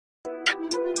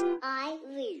I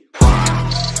will.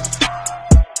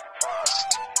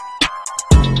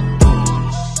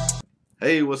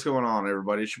 Hey, what's going on,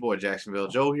 everybody? It's your boy Jacksonville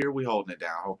Joe here. We holding it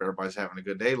down. Hope everybody's having a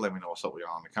good day. Let me know what's up with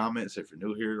y'all in the comments. If you're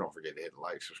new here, don't forget to hit the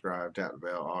like, subscribe, tap the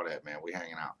bell, all that, man. We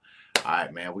hanging out. All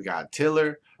right, man. We got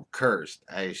Tiller Cursed.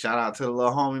 Hey, shout out to the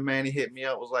little homie, man. He hit me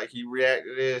up. Was like, he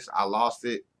reacted to this. I lost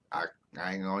it. I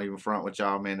ain't gonna even front with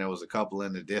y'all, man. There was a couple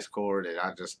in the Discord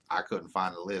that I couldn't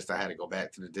find the list. I had to go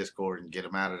back to the Discord and get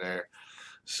them out of there.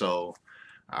 So,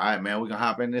 all right, man. We're gonna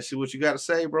hop in there and see what you got to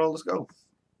say, bro. Let's go.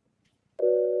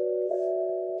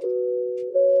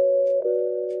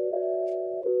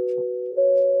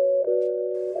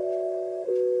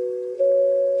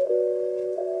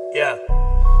 Yeah,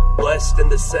 blessed in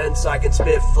the sense I can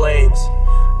spit flames,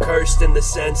 cursed in the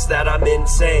sense that I'm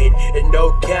insane. And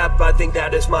no cap, I think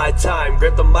that is my time.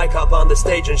 Grip the mic up on the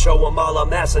stage and show them all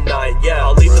I'm asinine. Yeah,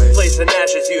 I'll leave the place in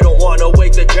ashes. You don't want to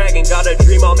wake the dragon. Got a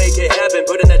dream, I'll make it happen.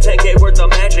 Put in that 10K worth of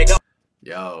magic.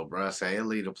 Yo, bro, say he'll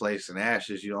leave the place in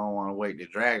ashes. You don't want to wake the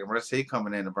dragon, bro. He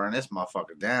coming in to burn this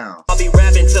motherfucker down. I'll be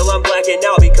rapping till I'm blacking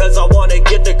out because I want to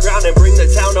get the crown and bring the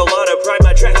town a lot of pride.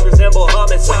 My tracks resemble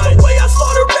homicide. The way I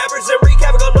slaughter rappers and wreak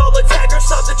havoc on all attackers.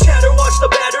 Stop the chatter, watch the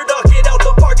batter, knock it out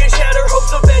the park and shatter.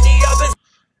 Hopes of any opposition.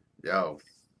 Yo,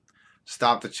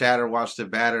 stop the chatter, watch the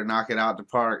batter, knock it out the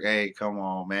park. Hey, come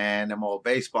on, man. Them old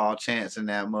baseball chants in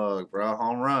that mug, bro.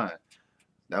 Home run.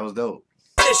 That was dope.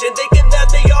 Thinking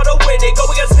that they ought to win it. Go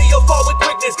against me, you'll fall with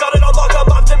quickness. Got it on lock, I'm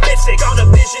optimistic. Got a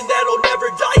vision that'll never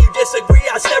die. You disagree,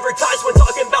 I sever ties. When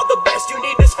talking about the best, you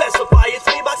need to specify. It's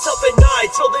me, myself, and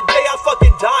I. Till the day I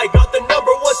fucking die. Got the #1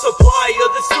 supply of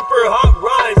the super hot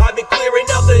rhyme. I've been clearing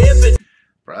out the infants.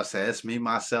 Bro, I said, it's me,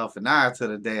 myself, and I till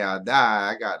the day I die.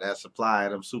 I got that supply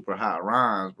of them super hot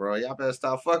rhymes, bro. Y'all better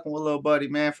stop fucking with little buddy,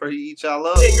 man, for he eat y'all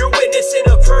up. You're witnessing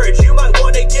a purge. You might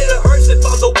want to get a hearse if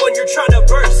I'm the one you're trying to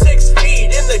burn. 6 feet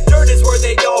in the dirt is where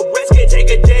they all rest. Can't take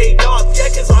a day off, yeah,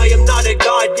 cause I am not a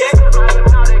god,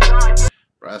 yeah.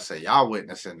 Bro, I said, y'all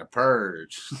witnessing the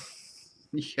purge.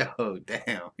 Yo,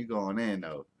 damn, he going in,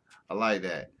 though. I like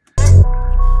that.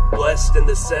 Blessed in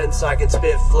the sense I can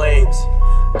spit flames,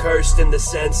 cursed in the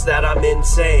sense that I'm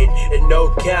insane. And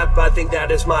no cap, I think that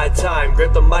is my time.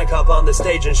 Grip the mic up on the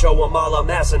stage and show them all I'm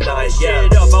asinine. Yeah,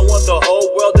 up, I want the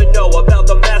whole world to know about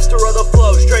the master of the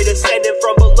flow, straight ascending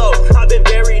from below. I've been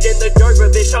buried in the dirt,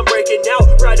 but bitch, I'm breaking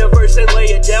out. Write a verse and lay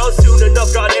it down. Soon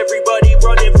enough, got everybody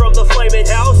running from the flaming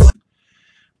house.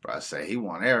 Bro, I say he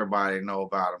want everybody to know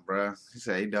about him, bro. He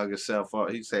said he dug himself up.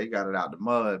 He said he got it out the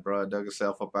mud, bro. Dug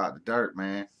himself up out the dirt,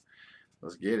 man.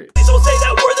 Let's get it. Please don't say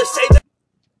that we're the same.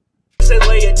 And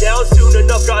lay it down. Soon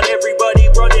enough, got everybody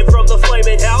running from the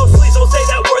flaming house. Please don't say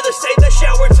that we're the same. The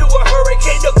shower to a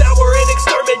hurricane, devour and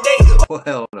exterminate.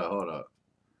 Well, hold up.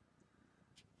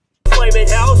 Flaming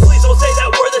house. Please don't say that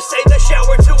we're the same. The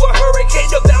shower to a hurricane,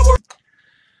 devour.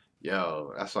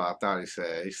 Yo, that's what I thought he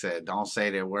said. He said, don't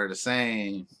say that we're the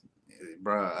same.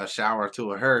 Bruh, a shower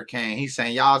to a hurricane. He's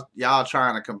saying y'all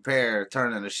trying to compare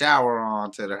turning the shower on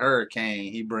to the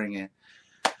hurricane he bringing.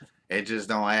 It just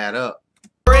don't add up.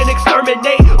 And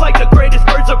exterminate like the greatest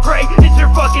birds of prey. It's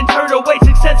your fucking turn away.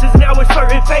 Success is now a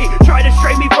certain fate. Try to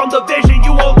stray me from the vision.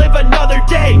 You won't live another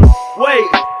day. Wait,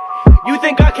 you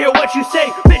think I care what you say,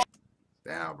 bitch?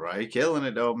 Damn, bro, he killing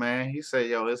it though, man. He said,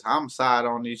 yo, it's homicide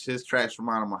on these. His tracks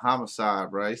remind him of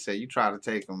homicide, bro. He said, you try to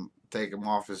take him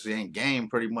off his ain't game,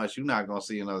 pretty much. You're not gonna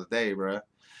see another day, bro.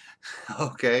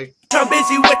 Okay. I'm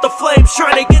busy with the flames,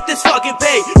 trying to get this fucking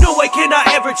pay. No way can I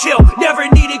ever chill. Never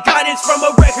needed guidance from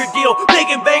a record deal.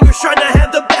 Making bangers, trying to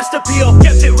have the best appeal.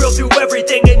 Kept it real through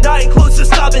everything, and I ain't close to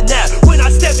stopping that. When I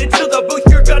step into the booth,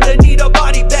 you're gonna need a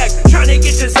body bag. Trying to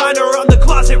get designer on the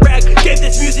closet rack. Gave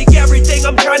this music everything,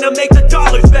 I'm trying to make the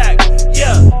dollars back.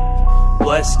 Yeah.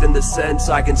 Blessed in the sense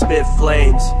I can spit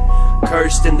flames,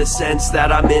 cursed in the sense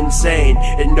that I'm insane.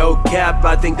 And no cap,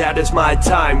 I think that is my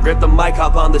time. Grip the mic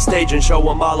up on the stage and show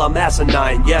them all I'm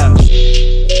asinine, yeah.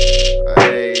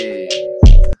 Hey.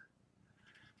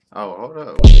 Oh, hold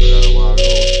up.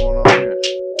 What's going on here?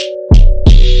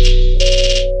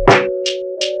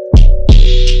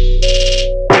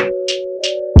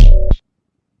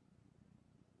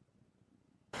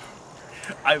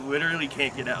 I literally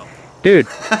can't get out. Dude,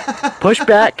 push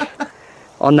back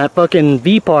on that fucking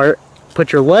V part,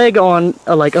 put your leg on,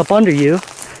 like up under you,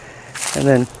 and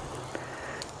then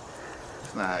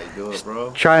That's not how you do it,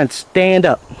 bro. try and stand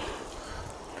up.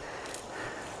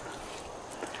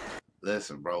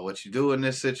 Listen, bro, what you do in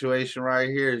this situation right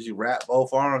here is you wrap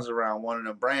both arms around one of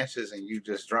the branches and you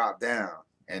just drop down.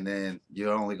 And then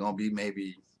you're only going to be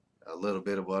maybe a little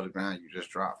bit above the ground. You just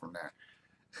drop from there.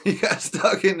 You got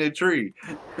stuck in the tree.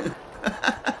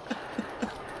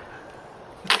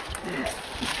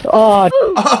 Oh,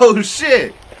 Oh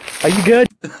shit! are you good?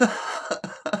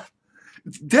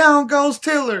 Down goes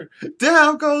Tiller.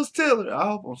 Down goes Tiller. I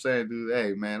hope I'm saying, dude.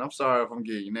 Hey man, I'm sorry if I'm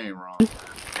getting your name wrong.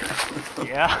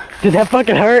 Yeah, Did that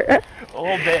fucking hurt? a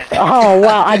little bit. Oh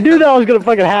wow, I knew that was gonna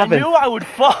fucking happen. I knew I would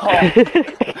fall.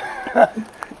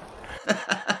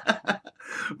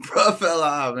 Bro fell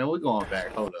out, man. We're going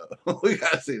back. Hold up. We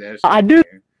gotta see that shit. I do.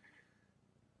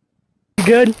 You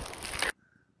good?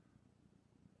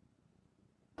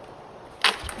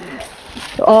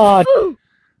 Oh,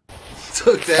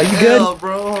 Took that Are you good? L,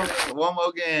 bro. One more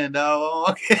again, dog. One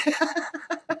more again.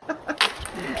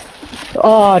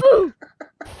 oh,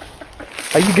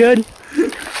 are you good?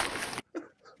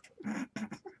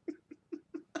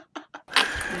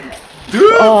 Dude!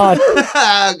 Oh.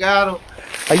 I got him.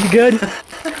 Are you good?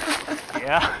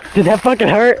 Yeah, Did that fucking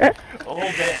hurt? a little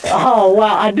bit. Oh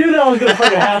wow, I knew that was gonna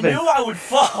fucking I happen. knew I would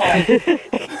fall.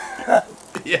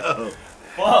 Yo.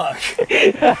 Fuck.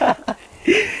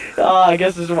 Oh, I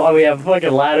guess this is why we have a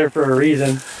fucking ladder for a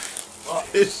reason.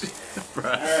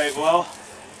 Alright, well.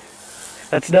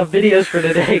 That's enough videos for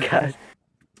today, guys.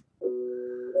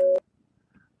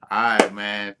 Alright,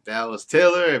 man. That was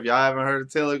Tiller. If y'all haven't heard of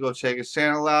Tiller, go check his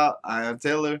channel out.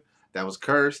 Iamtillr. That was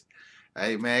cursed.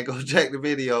 Hey, man, go check the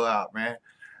video out, man.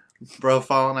 Bro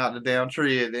falling out the damn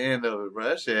tree at the end of it, bro.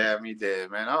 That shit had me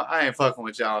dead, man. I ain't fucking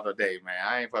with y'all today, man.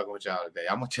 I ain't fucking with y'all today.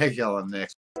 I'm gonna check y'all on the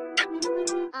next one.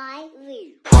 I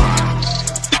will.